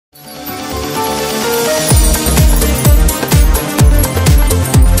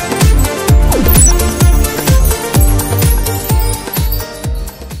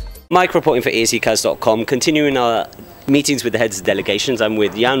Mike reporting for ESCKAZ.com, continuing our meetings with the heads of delegations. I'm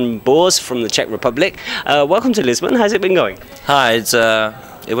with Jan Bors from the Czech Republic. Welcome to Lisbon. How's it been going? Hi,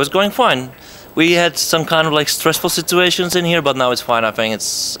 it was going fine. We had some kind of like stressful situations in here, but now it's fine. I think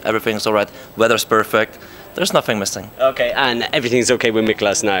everything's all right. Weather's perfect. There's nothing missing. Okay, and everything's okay with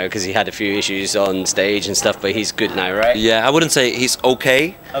Miklas now because he had a few issues on stage and stuff, but he's good now, right? Yeah, I wouldn't say he's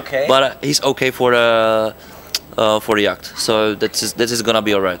okay. Okay. But he's okay for the act. So this is gonna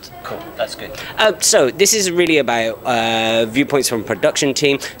be all right. Cool, that's good. So this is really about viewpoints from production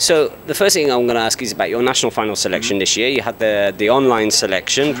team. So the first thing I'm going to ask is about your national final selection this year. You had the online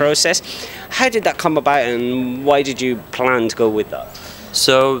selection process. How did that come about, and why did you plan to go with that?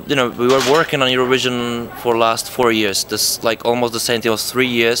 So, you know, we were working on Eurovision for the last 4 years. This like almost the same thing, was 3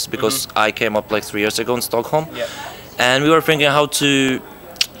 years because I came up like 3 years ago in Stockholm. Yeah. And we were thinking how to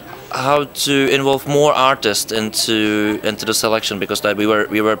involve more artists into the selection, because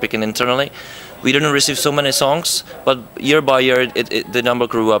we were picking internally. We didn't receive so many songs, but year by year the number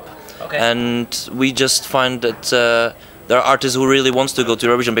grew up. Okay. And we just find that there are artists who really wants to go to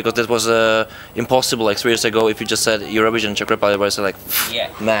Eurovision, because that was impossible like 3 years ago. If you just said Eurovision Czech Republic, everybody's like,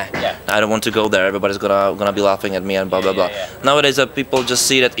 nah, I don't want to go there. Everybody's gonna be laughing at me and blah blah blah. Nowadays, people just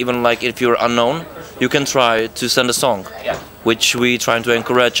see that even like if you're unknown, you can try to send a song, which we try to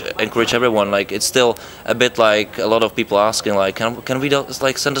encourage everyone. Like it's still a bit like a lot of people asking like, can we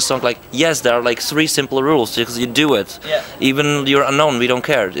like send a song? Like yes, there are like 3 simple rules because you do it. Even you're unknown, we don't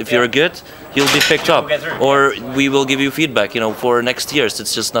care. If you're good, you'll be picked up, or we will give you feedback. You know, for next year's,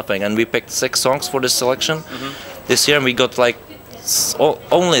 it's just nothing. And we picked 6 songs for this selection this year, and we got like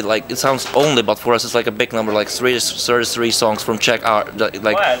only, like it sounds only, but for us it's like a big number, like 33 songs from Czech art.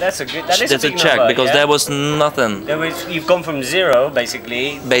 Like wow, that's a good. That is a big Czech number, because there was nothing. You've gone from 0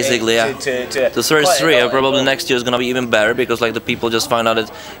 basically. Yeah. To 33. Probably next year is gonna be even better, because like the people just find out that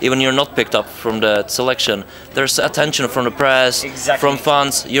even you're not picked up from the selection, there's attention from the press, from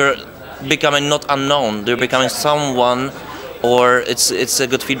fans. You're becoming not unknown. You're becoming someone. Or it's a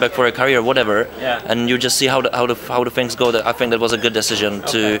good feedback for a career, whatever, and you just see how the things go. I think that was a good decision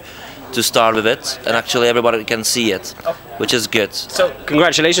to start with it, and actually everybody can see it, which is good. So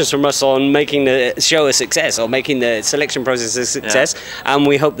congratulations from us on making the show a success, or making the selection process a success, and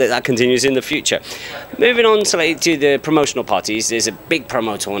we hope that continues in the future. Moving on to the promotional parties, there's a big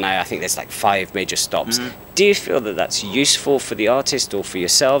promo tour now. I think there's like 5 major stops. Do you feel that that's useful for the artist or for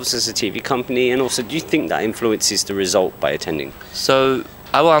yourselves as a TV company, and also do you think that influences the result by attending? So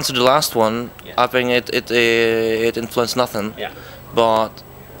I will answer the last one. I think it influenced nothing, but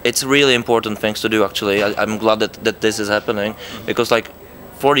it's really important things to do. Actually, I'm glad that this is happening, because like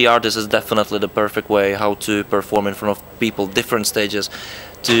for the artist is definitely the perfect way how to perform in front of people, different stages,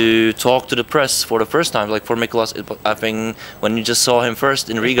 to talk to the press for the first time. Like for Miklas, I think when you just saw him first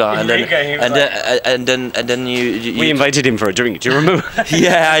in Riga, and then you we invited him for a drink. Do you remember?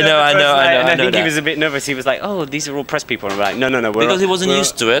 Yeah, I know. And I think he was a bit nervous. He was like, "Oh, these are all press people." And I'm like, no, because he wasn't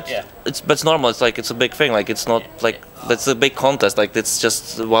used to it. But it's normal. It's like it's a big thing. Like it's not like that's a big contest. Like it's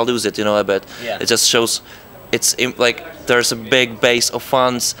just we'll lose it, you know. I bet it just shows. It's like there's a big base of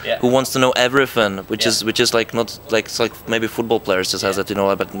fans who wants to know everything, which is like not like it's like maybe football players just has it, you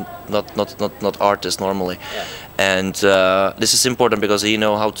know, but not artists normally. And this is important because he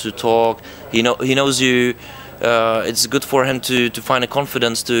knows how to talk. He knows you. It's good for him to find a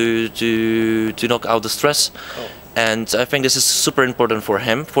confidence to knock out the stress. And I think this is super important for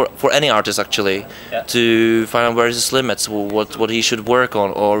him, for any artist actually, to find out where his limits, what he should work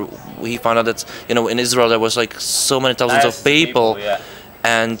on. Or he found out that, you know, in Israel there was like so many thousands of people,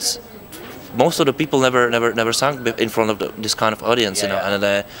 and most of the people never sang in front of this kind of audience, you know. And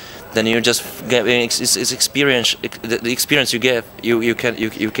then you just get it's experience. The experience you get, you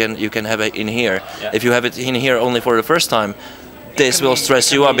can have it in here. If you have it in here only for the first time, this will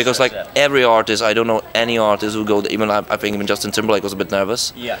stress you out, because like every artist, I don't know any artist who go, even I think even Justin Timberlake was a bit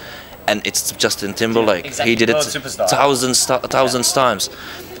nervous. And it's Justin Timberlake. He did it thousands times.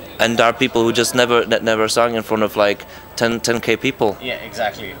 And there are people who just never sang in front of like 10K people.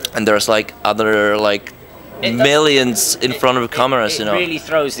 And there's like other like millions in front of cameras, you know. It really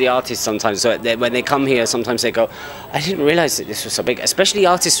throws the artists sometimes. So when they come here, sometimes they go, I didn't realise that this was so big. Especially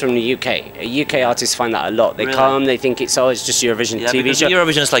artists from the UK. UK artists find that a lot. They come, they think it's just Eurovision TV show.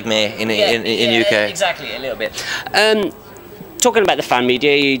 Eurovision is like me in UK. Exactly, a little bit. Talking about the fan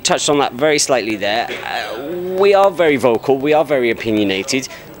media, you touched on that very slightly there. We are very vocal, we are very opinionated.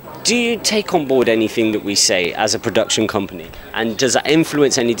 Do you take on board anything that we say as a production company, and does that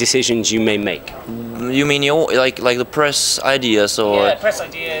influence any decisions you may make? You mean like the press ideas, or? Yeah, press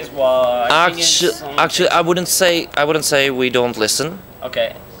ideas. What? Actually, I wouldn't say we don't listen.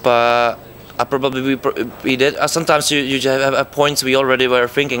 Okay. but we did. Sometimes you have points we already were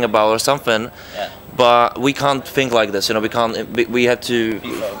thinking about or something, but we can't think like this. You know, we can't. We have to.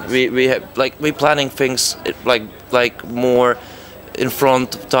 We have like we're planning things like more in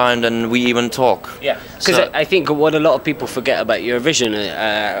front of time than we even talk. Yeah, because so, I think what a lot of people forget about Eurovision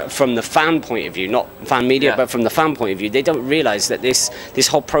from the fan point of view, not fan media, but from the fan point of view, they don't realise that this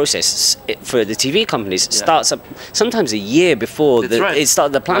whole process for the TV companies starts up sometimes a year before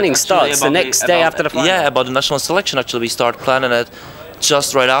the planning starts, the next day after the final. Yeah, about the national selection, actually, we start planning it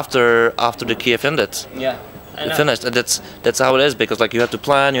just right after the Kiev ended. Yeah. Finished, and that's how it is, because like you have to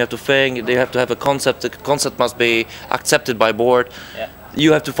plan, you have to think, you have to have a concept. The concept must be accepted by board. Yeah.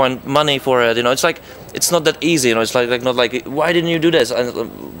 You have to find money for it. You know, it's like it's not that easy. You know, it's like not like why didn't you do this?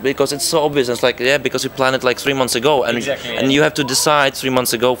 And because it's so obvious. It's like because you planned it like 3 months ago, and and you have to decide 3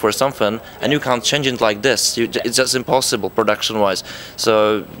 months ago for something, and you can't change it like this. It's just impossible production-wise.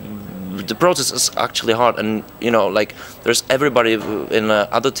 So the process is actually hard, and you know, like there's everybody in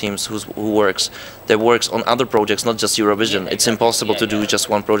other teams who works on other projects, not just Eurovision. It's impossible to do just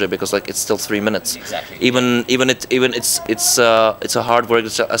one project, because like it's still 3 minutes. Even it's a hard work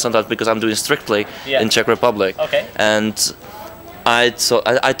sometimes, because I'm doing strictly in Czech Republic. And I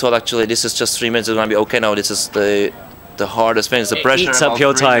thought actually this is just 3 minutes, it's gonna be okay. Now this is the hardest thing. It's the pressure. It eats up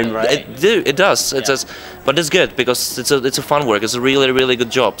your time, right? It does. It's just, but it's good, because it's a fun work. It's a really good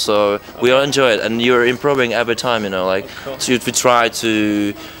job. So we all enjoy it, and you're improving every time. You know, like so we try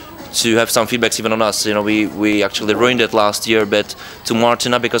to have some feedbacks even on us. You know, we actually ruined it last year a bit to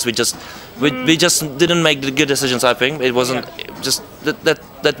Martina, because we just didn't make the good decisions. I think it wasn't just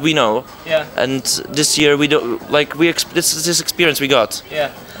that we know. And this year we don't like this experience we got.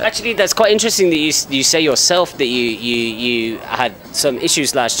 Actually, that's quite interesting that you say yourself that you had some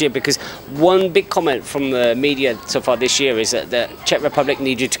issues last year, because one big comment from the media so far this year is that the Czech Republic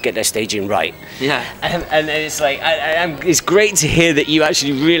need you to get their staging right. And it's like it's great to hear that you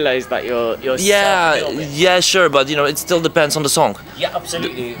actually realise that you're sure, but you know, it still depends on the song.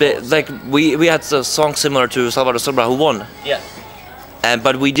 Absolutely. Like we had a song similar to Salvador Sobra, who won.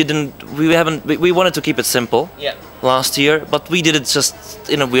 But we wanted to keep it simple last year, but we did it just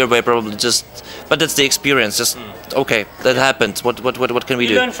in a weird way, probably but that's the experience. Just okay, that happened. What can we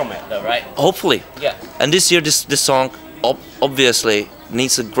do? You learn from it, though, right? Hopefully. And this year, this song obviously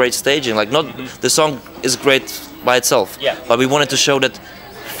needs a great staging. Like the song is great by itself, but we wanted to show that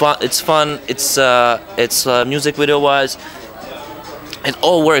it's fun. It's music video wise. It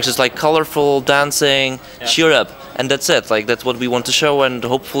all works. It's like colorful dancing, cheer up. And that's it. Like that's what we want to show, and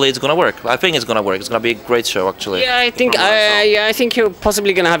hopefully it's gonna work. I think it's gonna work. It's gonna be a great show, actually. I think you're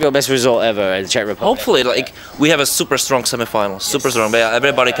possibly gonna have your best result ever at the Czech Republic. Hopefully, like we have a super strong semi-final, super strong.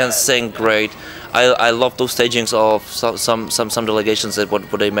 Everybody can sing great. I love those stagings of some delegations that what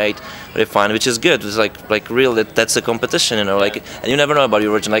they made, they find, which is good. It's like real. That's a competition, you know. Like, and you never know about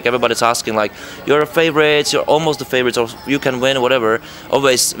Eurovision. Like everybody's asking, like you're a favorite, you're almost the favorite, or you can win, whatever.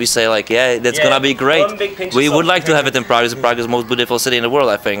 Always we say like, that's gonna be great. We would like to have it in Prague. Prague is the most beautiful city in the world,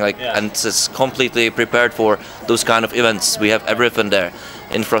 I think. Like, and it's completely prepared for those kind of events. We have everything there,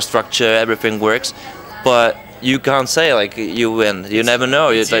 infrastructure, everything works, but you can't say like you win. You never know.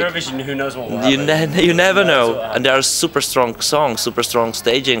 It's like, Eurovision. Who knows what will happen? You never know. And there are super strong songs, super strong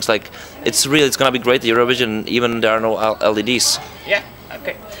stagings. Like it's gonna be great. Eurovision, even there are no LEDs.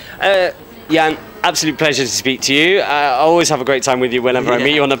 Okay. Jan, absolute pleasure to speak to you. I always have a great time with you whenever I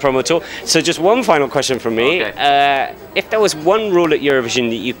meet you on the promo tour. So just one final question from me. If there was one rule at Eurovision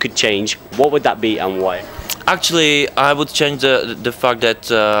that you could change, what would that be and why? Actually, I would change the fact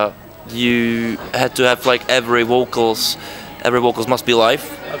that you had to have like every vocals must be live.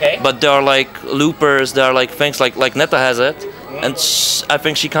 But there are like loopers, there are like things like Netta has it, and I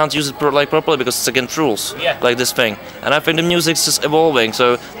think she can't use it properly because it's against rules. Like this thing, and I think the music's just evolving,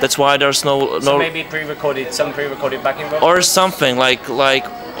 so that's why there's no. So maybe some pre-recorded backing vocals, or something like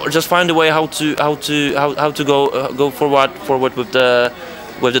or just find a way how to go forward with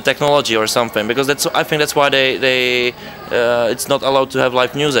the technology or something, because I think that's why they it's not allowed to have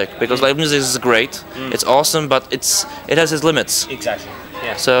live music, because live music is great, it's awesome, but it has its limits.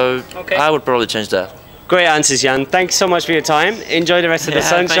 So I would probably change that. Great answers, Jan. Thanks so much for your time. Enjoy the rest of the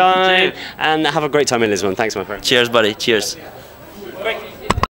sunshine and have a great time in Lisbon. Thanks, my friend. Cheers, buddy. Cheers.